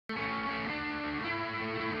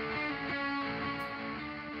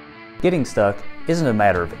Getting stuck isn't a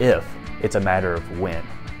matter of if, it's a matter of when.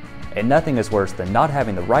 And nothing is worse than not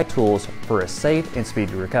having the right tools for a safe and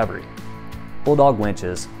speedy recovery. Bulldog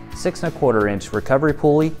Winch's 6 1/4 inch recovery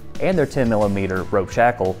pulley and their 10mm rope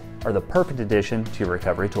shackle are the perfect addition to your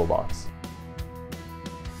recovery toolbox.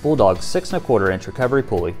 Bulldog's 6 1/4 inch recovery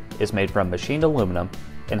pulley is made from machined aluminum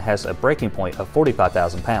and has a breaking point of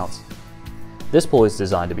 45,000 pounds. This pulley is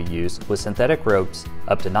designed to be used with synthetic ropes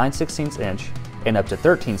up to 9/16 inch and up to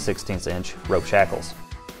 13/16 inch rope shackles.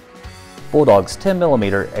 Bulldog's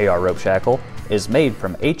 10mm AR Rope Shackle is made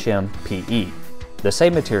from HMPE, the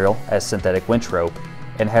same material as synthetic winch rope,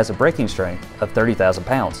 and has a breaking strength of 30,000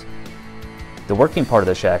 pounds. The working part of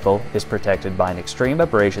the shackle is protected by an extreme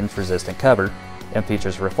abrasions resistant cover and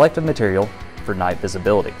features reflective material for night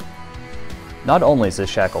visibility. Not only is this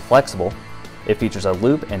shackle flexible, it features a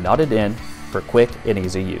loop and knotted end for quick and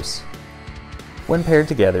easy use. When paired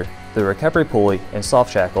together, the recovery pulley and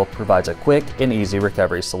soft shackle provides a quick and easy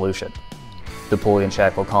recovery solution. The pulley and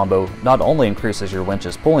shackle combo not only increases your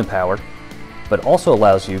winch's pulling power, but also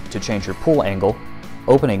allows you to change your pull angle,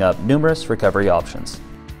 opening up numerous recovery options.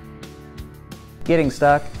 Getting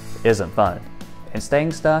stuck isn't fun, and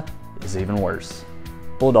staying stuck is even worse.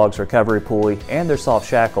 Bulldog's recovery pulley and their soft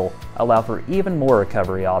shackle allow for even more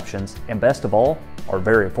recovery options, and best of all, are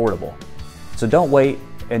very affordable. So don't wait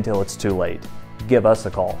until it's too late. Give us a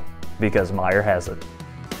call, because Meyer has it.